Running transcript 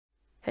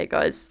Hey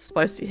guys,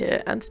 Spicy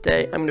here, and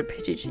today I'm going to be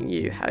teaching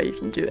you how you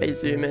can do a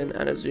zoom in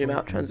and a zoom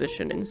out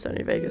transition in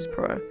Sony Vegas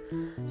Pro.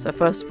 So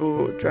first of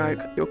all,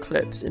 drag your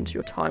clips into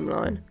your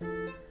timeline,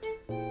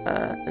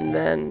 and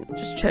then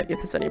just check if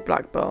there's any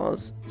black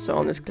bars. So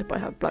on this clip I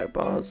have black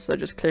bars, so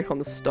just click on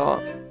the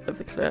start of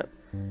the clip,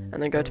 and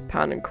then go to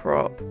pan and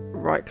crop,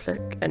 right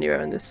click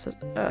anywhere in this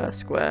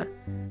square,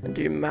 and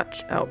do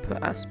match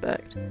output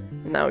aspect,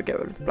 and that will get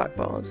rid of the black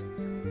bars.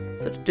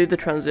 So to do the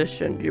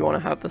transition, you want to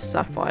have the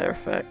sapphire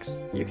effects.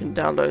 You can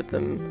download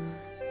them,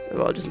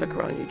 well, just look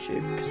around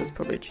YouTube because there's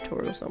probably a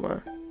tutorial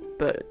somewhere.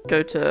 But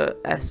go to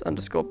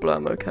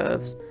s_blur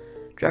curves,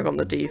 drag on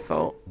the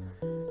default,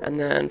 and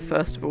then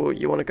first of all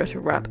you want to go to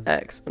wrap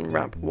X and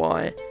wrap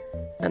Y,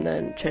 and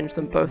then change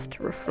them both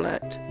to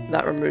reflect.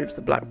 That removes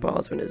the black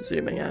bars when it's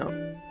zooming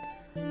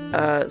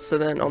out. So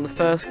then on the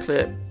first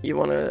clip you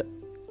want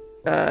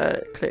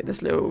to click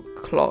this little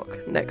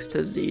clock next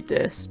to Z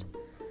dist.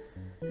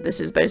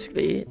 This is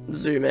basically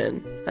zoom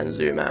in and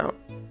zoom out.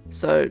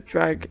 So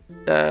drag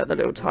the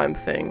little time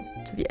thing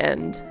to the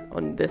end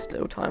on this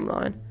little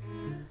timeline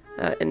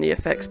in the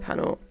effects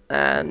panel,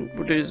 and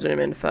we'll do zoom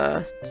in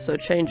first. So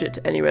change it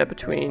to anywhere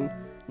between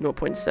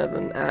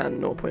 0.7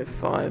 and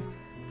 0.5.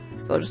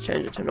 So I'll just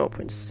change it to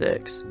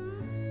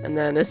 0.6. And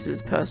then this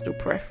is personal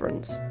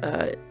preference.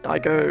 I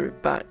go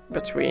back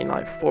between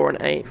like 4 and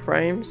 8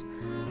 frames.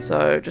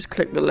 So just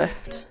click the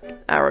left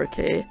arrow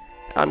key.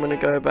 I'm going to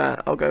go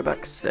back, I'll go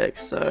back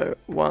 6, so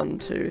 1,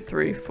 2,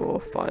 3, 4,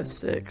 5,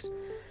 6,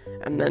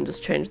 and then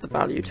just change the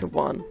value to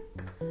 1,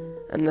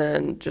 and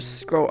then just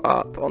scroll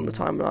up on the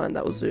timeline,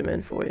 that will zoom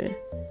in for you,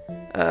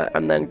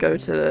 and then go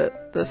to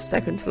the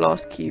second to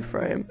last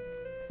keyframe,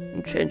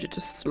 and change it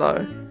to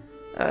slow.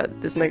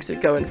 This makes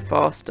it go in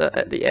faster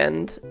at the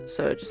end,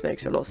 so it just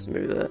makes it a lot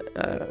smoother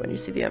when you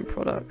see the end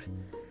product.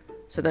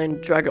 So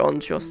then drag it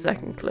onto your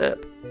second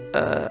clip,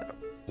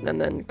 and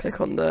then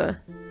click on the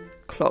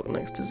clock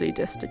next to Z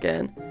dist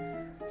again,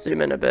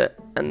 zoom in a bit,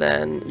 and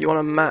then you want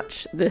to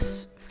match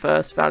this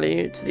first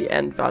value to the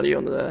end value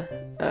on the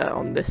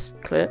on this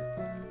clip.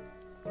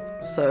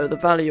 So the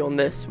value on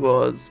this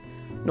was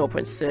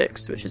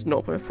 0.6, which is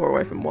 0.4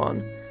 away from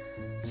 1.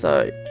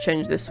 So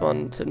change this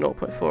one to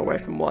 0.4 away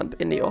from 1,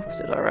 but in the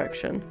opposite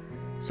direction.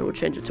 So we'll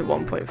change it to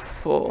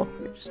 1.4.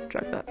 Let me just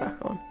drag that back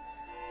on,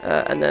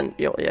 and then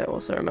yeah,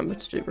 also remember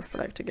to do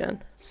reflect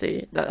again.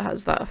 See, that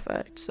has that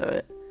effect,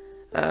 so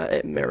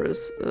it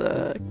mirrors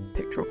the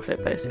pictorial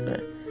clip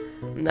basically.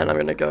 And then I'm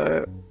going to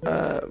go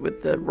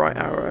with the right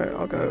arrow,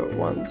 I'll go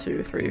 1,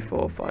 2, 3,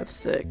 4, 5,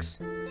 6,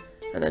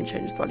 and then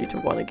change the value to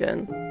 1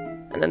 again.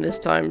 And then this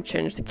time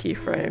change the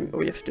keyframe.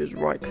 All you have to do is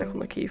right click on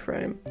the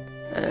keyframe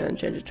and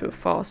change it to a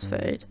fast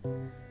fade,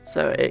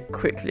 so it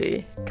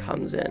quickly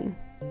comes in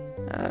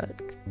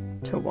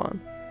to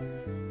 1.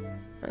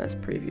 Let's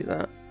preview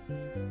that.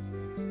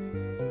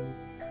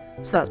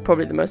 So that's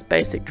probably the most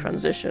basic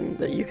transition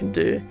that you can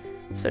do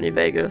in Sony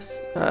Vegas.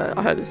 I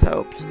hope this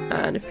helped,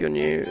 and if you're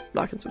new,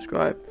 like and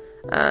subscribe,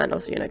 and I'll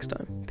see you next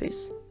time.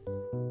 Peace.